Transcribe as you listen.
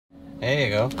There you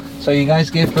go. So you guys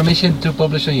give permission to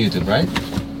publish on YouTube, right?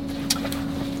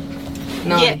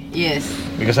 No. Yeah. Yes.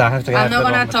 Because I have to. I'm not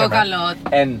gonna talk a lot.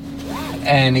 And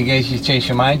in case you change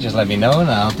your mind, just let me know and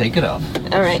I'll take it off.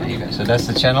 All right. So that's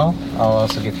the channel. I'll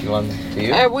also give you one to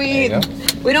you.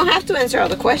 We don't have to answer all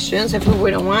the questions if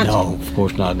we don't want to. No, of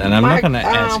course not. And I'm not gonna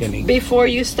ask any. Before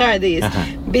you start this,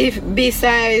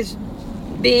 besides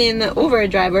being an Uber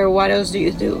driver, what else do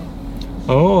you do?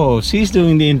 Oh, she's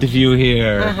doing the interview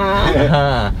here.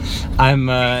 I'm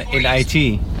in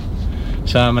IT.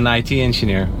 So I'm an IT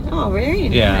engineer. Oh, very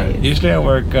nice. Yeah, usually I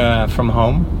work from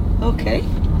home. Okay.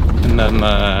 And then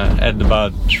at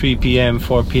about 3 p.m.,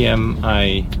 4 p.m.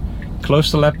 I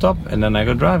close the laptop and then I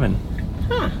go driving.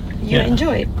 Huh, you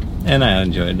enjoy it. And I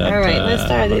enjoy that. Alright, let's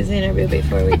start this interview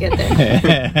before we get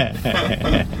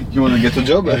there. You want to get a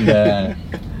job? And,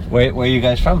 where are you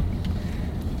guys from?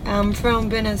 I'm from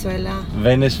Venezuela.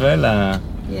 Venezuela.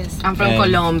 Yes. I'm from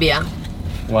Colombia.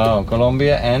 Wow,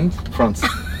 Colombia and? France.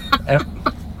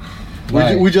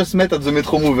 Right. We just met at the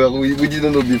Metro Mover. We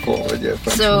didn't know before, but yeah.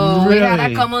 France. So we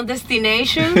had a common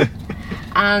destination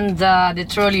and the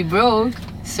trolley broke.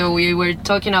 So we were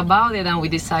talking about it and we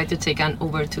decided to take an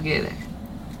Uber together.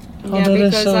 Yeah, that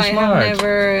is because so I have smart.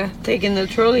 never taken the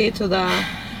trolley to the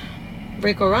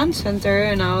Brickell Run Center,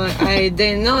 and I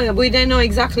didn't know. We didn't know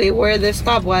exactly where the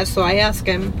stop was, so I asked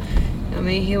him. I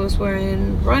mean, he was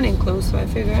wearing running clothes, so I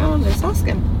figured, let's ask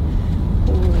him.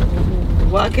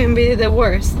 What can be the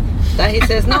worst? That he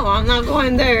says, no, I'm not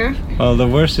going there. Well, the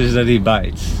worst is that he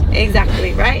bites.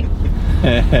 Exactly, right?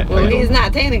 Well, he's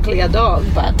not technically a dog,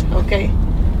 but okay.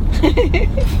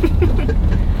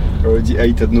 I already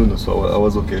ate at noon, so I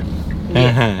was okay.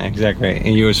 Exactly.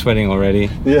 And you were sweating already.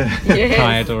 Yeah. Yes.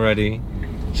 Tired already.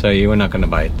 So you were not gonna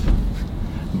bite.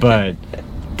 But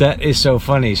that is so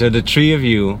funny. So the three of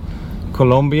you,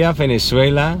 Colombia,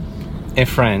 Venezuela, and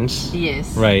France,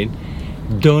 Yes. right,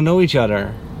 don't know each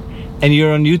other. And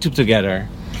you're on YouTube together.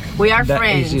 We are That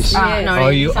friends. is just- Yes. Oh,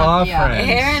 you are friends.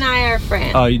 Her and I are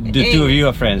friends. Oh, the two of you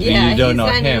are friends, but you don't know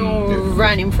he's a him. new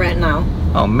running friend now.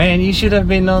 Oh man, you should have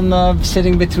been on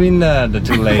sitting between the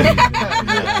two ladies.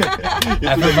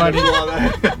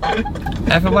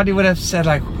 Everybody would have said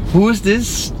like, who's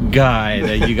this guy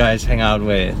that you guys hang out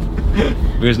with?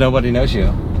 Because nobody knows you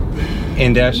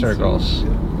in their circles.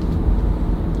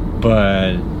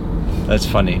 But that's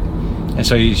funny. And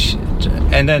so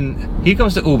and then he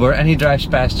comes to Uber and he drives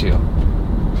past you,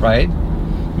 right?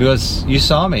 Because you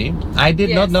saw me. I did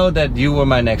not know that you were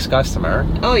my next customer.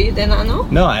 Oh, you did not know?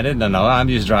 No, I didn't know. I'm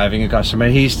just driving a customer.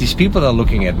 These people are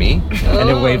looking at me and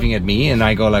they're waving at me, and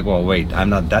I go like, well, wait, I'm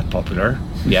not that popular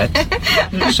yet.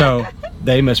 So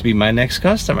they must be my next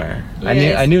customer.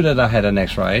 Yes. I knew that I had a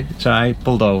next ride, so I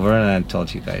pulled over and I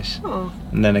told you guys. Oh.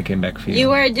 And then I came back for you. You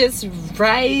were just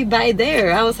right by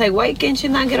there. I was like, why can't you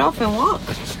not get off and walk?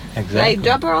 Exactly. Like,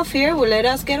 drop her off here, we'll let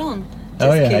us get on.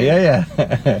 Oh Just kidding.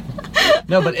 yeah.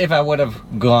 No, but if I would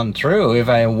have gone through, if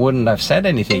I wouldn't have said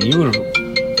anything, you would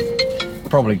have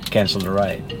probably canceled the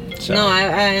ride. So. No,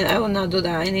 I will not do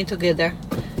that. I need to get there.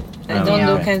 I don't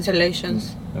do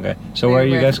cancellations. Okay. So where are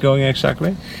you guys going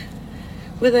exactly?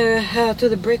 With to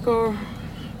the Brickell.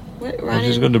 We'll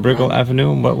just go to Brickell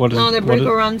Avenue. What is? No, the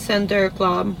Brickell Run Center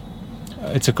Club.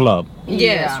 It's a club.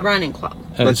 Yes, running club.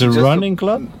 It's a running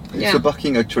club. It's a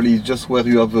parking actually, just where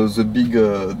you have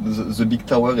the big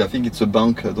tower. I think it's a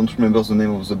bank. I don't remember the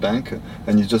name of the bank,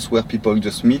 and it's just where people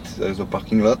just meet. There's a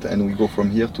parking lot, and we go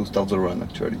from here to start the run.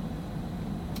 Actually,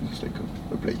 it's like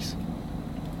a place.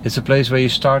 It's a place where you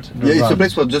start. The It's run. a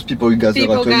place where just people gather.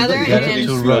 People gather and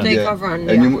then take off run.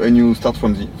 And you start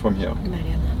from here.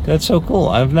 That's so cool.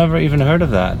 I've never even heard of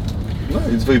that. No,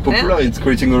 it's very popular. It's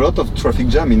creating a lot of traffic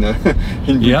jam in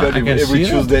Brickell every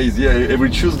Tuesdays. Yeah, every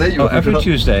Tuesday. Every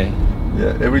Tuesday.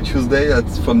 Yeah, every Tuesday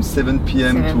from 7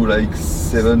 p.m. to like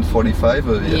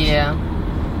 7:45. Yes. Yeah.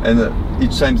 And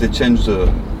each time they change the.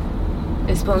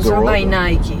 Sponsored by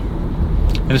Nike.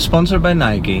 And it's sponsored by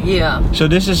Nike. Yeah. So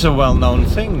this is a well-known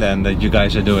thing then that you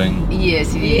guys are doing.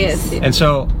 Yes, it is.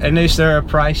 And is there a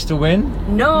prize to win?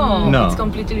 No, No. it's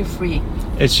completely free.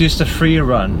 It's just a free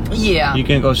run. Yeah. You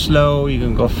can go slow, you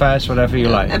can go fast, whatever you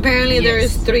like. Apparently,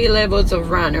 there's 3 levels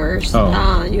of runners.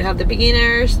 Oh. You have the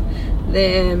beginners,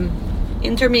 the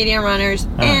intermediate runners,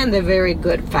 and the very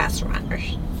good fast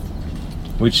runners.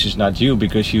 Which is not you,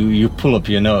 because you pull up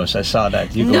your nose. I saw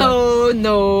that. You go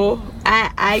No.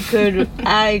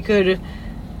 I could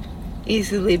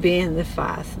easily be in the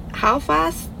fast. How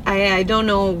fast? I don't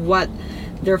know what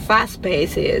their fast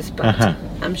pace is, but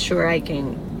I'm sure I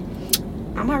can.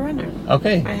 I'm a runner.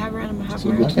 Okay. I have run.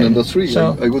 So go to number 3.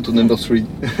 So- I go to number 3.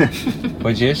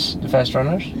 Which is the fast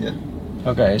runners? Yeah.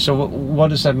 Okay, so what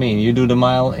does that mean? You do the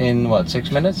mile in what,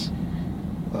 6 minutes?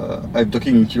 I'm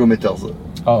talking in kilometers.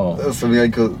 Oh. Something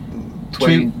like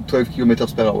 12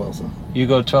 kilometers per hour. So. You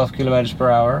go 12 kilometers per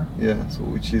hour? Yeah, so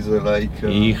which is like...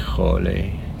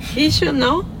 Híjole. He should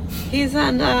know. He's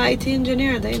an IT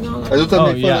engineer. They know. I don't have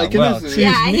my phone. I cannot.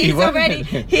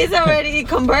 He's already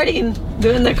converting,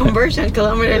 doing the conversion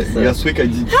kilometers. Last week I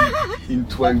did in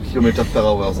 12 kilometers per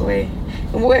hour. So. Wait,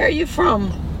 where are you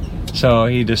from? So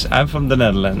I'm from the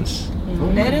Netherlands.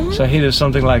 Netherlands? So he does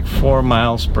something like 4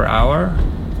 miles per hour.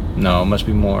 No, it must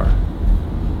be more.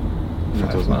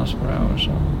 5 miles per hour.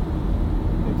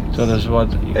 So that's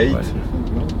what? 8.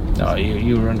 No,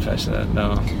 you run faster than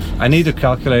that. No. I need a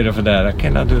calculator for that. I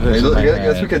cannot do this.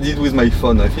 Last week I did with my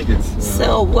phone. I think it's...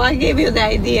 So what gave you the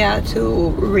idea to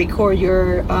record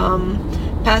your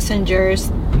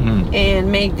passengers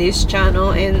and make this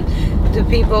channel, and do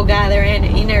people gather and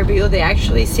interview? They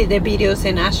actually see the videos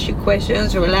and ask you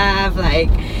questions or laugh,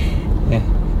 like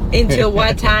until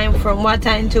what time, from what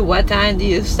time to what time do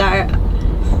you start?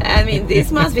 I mean,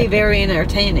 this must be very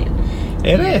entertaining.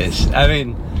 It is. I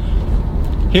mean,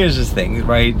 here's the thing,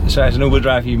 right? So as an Uber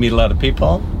driver, you meet a lot of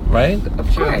people, right?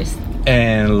 Of course.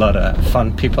 And a lot of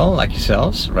fun people like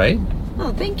yourselves, right?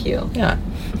 Oh, thank you. Yeah.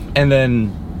 And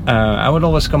then I would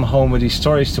always come home with these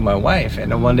stories to my wife,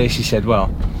 and then one day she said, well,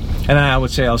 and I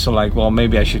would say also like, well,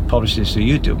 maybe I should publish this to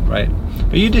YouTube, right?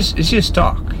 But it's just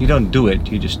talk. You don't do it,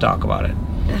 you just talk about it.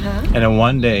 And then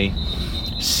one day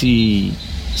she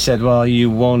said, well, you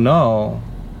won't know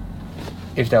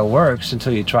if that works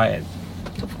until you try it.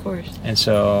 Of course. And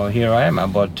so here I am. I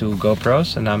bought 2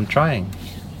 GoPros and I'm trying.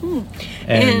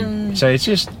 And so it's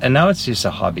just, and now it's just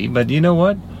a hobby, but you know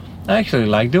what? I actually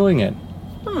like doing it.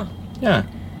 Oh. Yeah.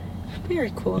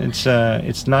 Very cool.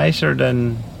 It's nicer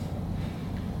than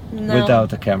without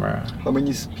the camera. How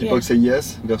many people say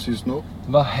yes versus no?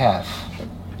 About half.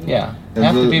 Yeah. And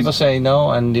half the people say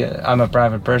no, and I'm a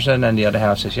private person, and the other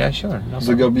half says, yeah, sure. No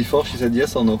the girl before, she said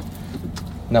yes or no?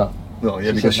 No. No,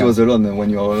 yeah, because she was alone, and when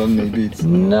you are alone, maybe it's...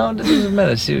 No, that doesn't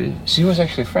matter. She was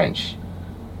actually French.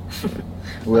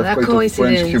 We have quite a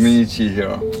French community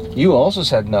here. You also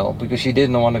said no, because you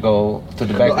didn't want to go to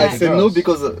the back. No, I said no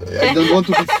because I don't want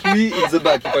to be 3 in the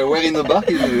back. If I were in the back,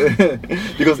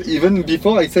 because even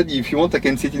before I said, if you want, I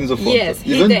can sit in the front. Yes,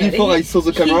 even before I saw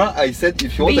the camera, I said,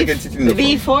 if you want, I can sit in the front.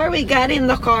 Before we got in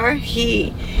the car,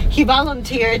 he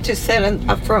volunteered to sit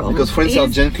up front. Because friends are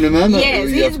gentlemen. Yes,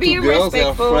 we have 2 girls, they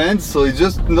are friends, so it's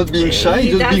just not being shy,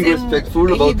 just being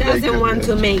respectful about. He doesn't want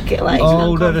to make it like.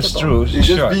 Oh, that is true. He's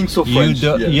just being so French.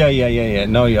 Yeah.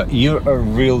 No, you're a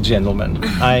real gentleman.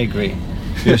 I agree.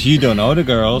 Because you don't know the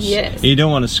girls. Yes. You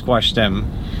don't want to squash them.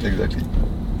 Exactly.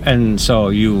 And so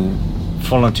you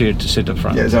volunteered to sit up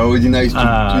front. Yeah, they're already nice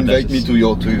to invite me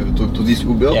to this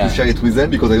Uber to share it with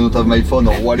them because I don't have my phone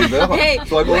or whatever. Hey,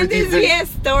 so when this is a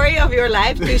story of your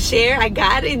life to share, I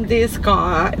got in this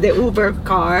car, the Uber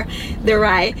car, the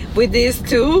ride with these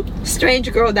 2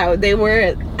 strange girls that they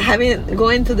were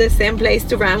going to the same place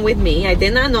to run with me. I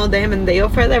did not know them, and they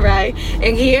offered the ride,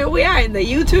 and here we are in the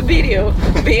YouTube video.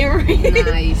 Very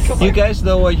nice. You guys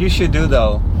know what you should do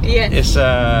though? Yes. Is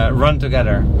run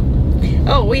together.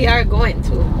 Oh, we are going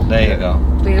to. There you go.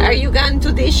 Are you going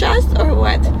to D-Shots or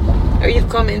what? Are you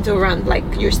coming to run? Like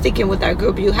you're sticking with our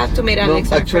group? You have to meet an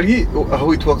extra. Actually,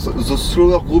 how it works, the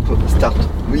slower group start.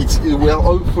 We are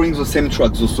all following the same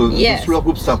track. The slower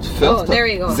group start first. Oh, there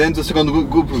you go. Then the second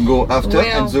group will go after,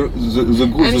 and the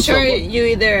group. I'm sure you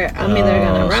I'm either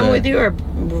gonna run with you or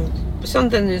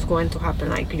something is going to happen,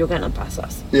 like you're gonna pass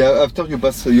us. Yeah, after you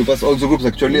pass all the groups.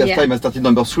 Actually, last time I started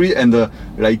number 3, and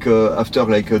after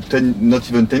 10, not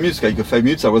even 10 minutes, like 5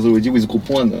 minutes, I was already with group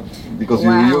 1 because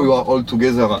you are all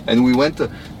together. And we went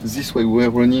this way. We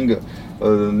were running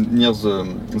near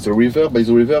the river. By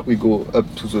the river, we go up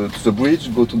to the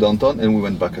bridge, go to downtown, and we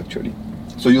went back actually.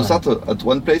 So you start at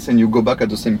one place and you go back at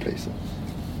the same place.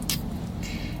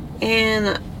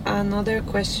 And another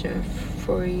question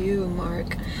for you,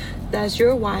 Mark. Does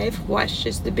your wife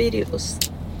watches the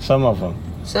videos? Some of them.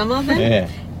 Some of them? Yeah.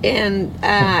 And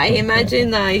I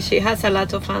imagine she has a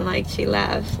lot of fun, like she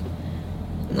laughs.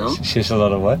 No? She's a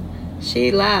lot of what?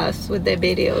 She laughs with the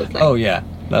videos. Like, oh yeah.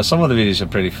 No, some of the videos are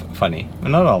pretty funny.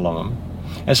 Not all of them.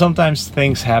 And sometimes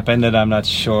things happen that I'm not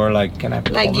sure, like, can I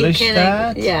publish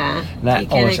that? Yeah. And I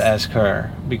always ask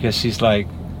her, because she's like,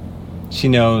 she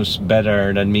knows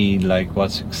better than me, like,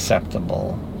 what's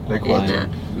acceptable. Like what?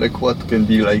 Like what can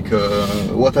be like?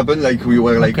 What happened? Like we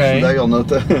were like, should I or not?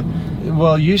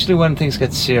 Well, usually when things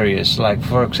get serious, like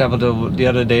for example, the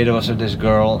other day there was this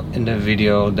girl in the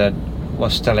video that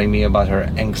was telling me about her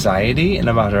anxiety and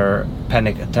about her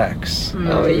panic attacks.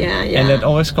 Oh yeah, yeah. And that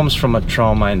always comes from a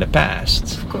trauma in the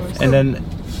past. Of course. And then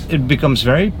it becomes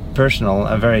very personal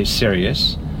and very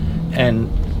serious. And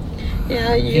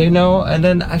yeah, you know, and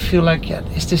then I feel like, yeah,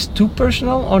 is this too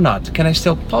personal or not? Can I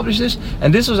still publish this?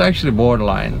 And this was actually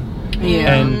borderline.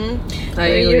 Yeah. And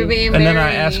you're being and very then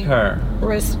I asked her.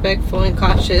 respectful and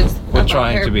cautious. We're about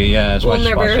trying her to be, yeah, as much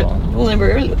as possible.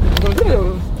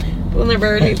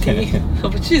 Vulnerability.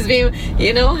 She's being,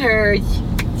 you know, her.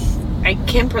 I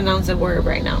can't pronounce the word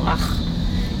right now. Ugh.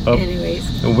 Oh.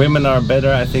 Anyways. Women are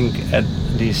better, I think, at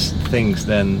these things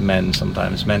than men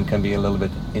sometimes. Men can be a little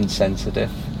bit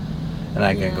insensitive. And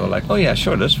I can go like, oh yeah,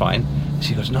 sure, that's fine.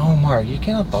 She goes, no, Mark, you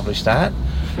cannot publish that.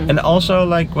 And also,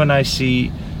 like, when I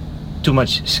see too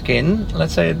much skin,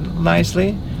 let's say it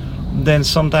nicely, then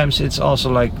sometimes it's also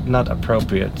like not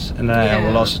appropriate. And then I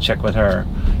will also check with her,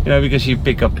 you know, because you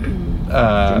pick up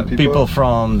people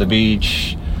from the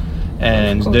beach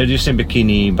and they're just in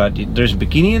bikini, but there's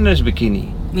bikini and there's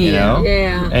bikini, you know?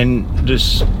 Yeah. And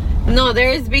there's... No,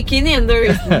 there is bikini and there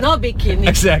is no bikini.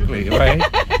 Exactly, right?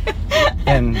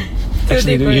 And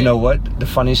actually, you know what? The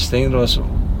funniest thing was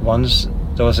once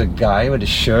there was a guy with a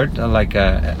shirt,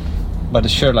 but a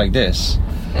shirt like this.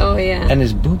 Oh yeah. And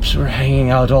his boobs were hanging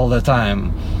out all the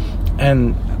time.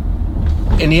 And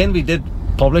in the end, we did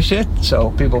publish it.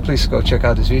 So people, please go check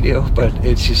out this video. But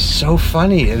it's just so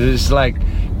funny. It is like,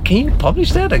 can you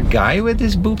publish that? A guy with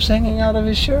his boobs hanging out of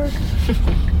his shirt?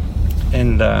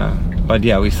 And but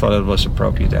yeah, we thought it was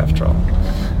appropriate after all.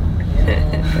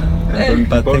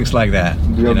 But things like that.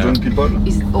 Do you have drunk people?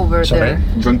 Is over Sorry? there.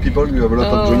 Drunk people? You have a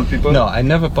lot of drunk people? No, I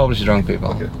never publish drunk people.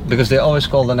 Okay. Because they always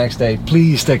call the next day,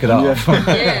 please take it off.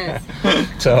 Yes.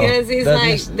 So Because it's that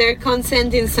like is- they're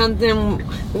consenting something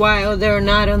while they're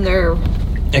not on their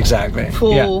exactly.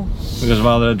 full. Yeah. Because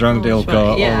while they're drunk, they'll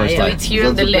go Yeah, always yeah. So like, it's here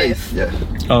on the That's left.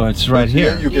 place, yeah. oh, it's right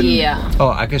here. You can, Yeah. Oh,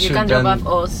 I guess You you can then drop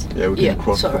off us. Yeah, we can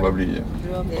cross sorry. probably. Yeah.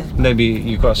 maybe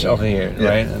you cross over here, Yeah.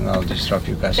 right? And I'll just drop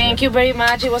you guys. Thank here. you very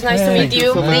much. It was nice to Hey, meet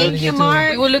you. so much. Thank you,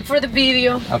 Mark. We will look for the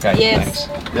video. Okay. Yes.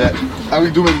 Thanks. Yeah. I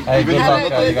will do it. Hey, good luck. You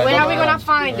guys. When are we gonna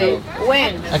find it?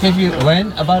 When? I give you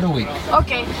when? About a week.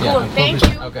 Okay, Yeah, cool. Thank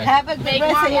you. Okay. Have a good Make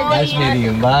rest more of your money. Nice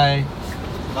meeting you. Bye.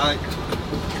 Bye.